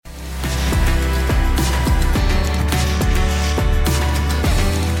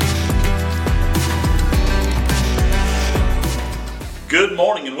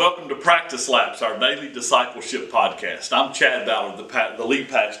welcome to Practice Laps, our daily discipleship podcast. I'm Chad Ballard, the lead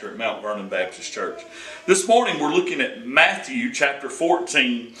pastor at Mount Vernon Baptist Church. This morning we're looking at Matthew chapter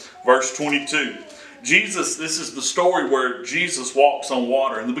 14, verse 22. This is the story where Jesus walks on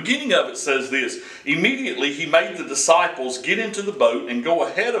water. And the beginning of it says this: immediately he made the disciples get into the boat and go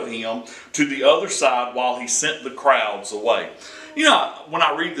ahead of him to the other side while he sent the crowds away. You know, when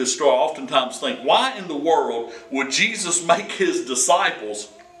I read this story, I oftentimes think, why in the world would Jesus make his disciples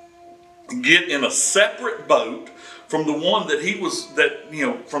get in a separate boat from the one that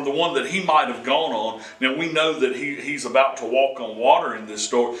from the one that he might have gone on? Now we know that he's about to walk on water in this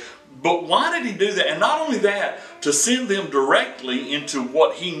story. But why did he do that? And not only that, to send them directly into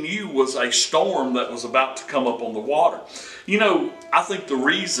what he knew was a storm that was about to come up on the water. You know, I think the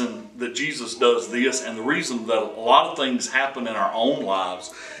reason that Jesus does this, and the reason that a lot of things happen in our own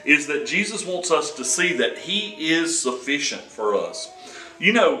lives, is that Jesus wants us to see that he is sufficient for us.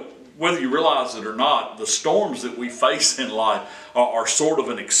 You know, whether you realize it or not, the storms that we face in life are sort of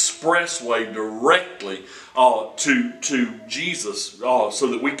an expressway directly to Jesus, so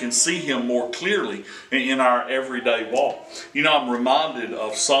that we can see him more clearly in our everyday walk. You know, I'm reminded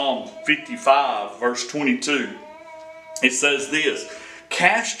of Psalm 55, verse 22. It says this: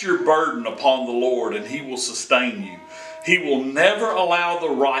 "Cast your burden upon the Lord, and he will sustain you. He will never allow the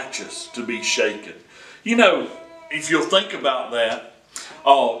righteous to be shaken." You know, if you'll think about that,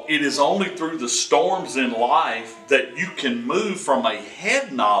 it is only through the storms in life that you can move from a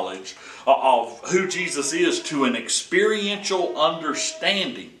head knowledge of who Jesus is to an experiential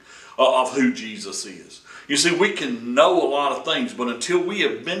understanding of who Jesus is. You see, we can know a lot of things, but until we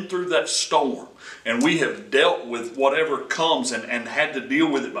have been through that storm and we have dealt with whatever comes and had to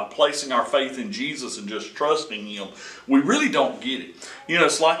deal with it by placing our faith in Jesus and just trusting him, we really don't get it. You know,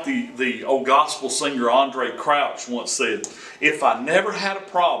 it's like the old gospel singer Andre Crouch once said, "If I never had a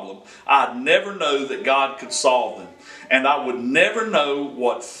problem, I'd never know that God could solve them. And I would never know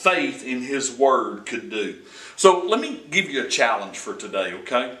what faith in his word could do." So let me give you a challenge for today,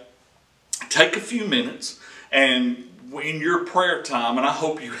 okay? Take a few minutes, and in your prayer time, and I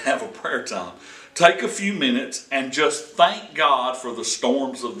hope you have a prayer time, take a few minutes and just thank God for the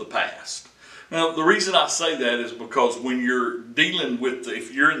storms of the past. Now, the reason I say that is because when you're dealing with,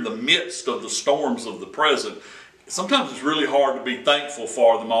 if you're in the midst of the storms of the present, sometimes it's really hard to be thankful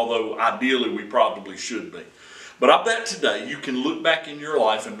for them, although ideally we probably should be. But I bet today you can look back in your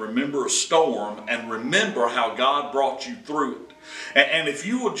life and remember a storm and remember how God brought you through it. And if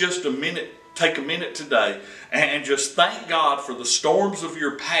you will just take a minute today and just thank God for the storms of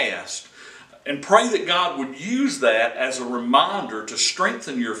your past, and pray that God would use that as a reminder to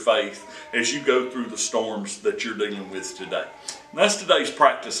strengthen your faith as you go through the storms that you're dealing with today. And that's today's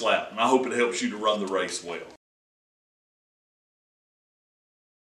practice lap, and I hope it helps you to run the race well.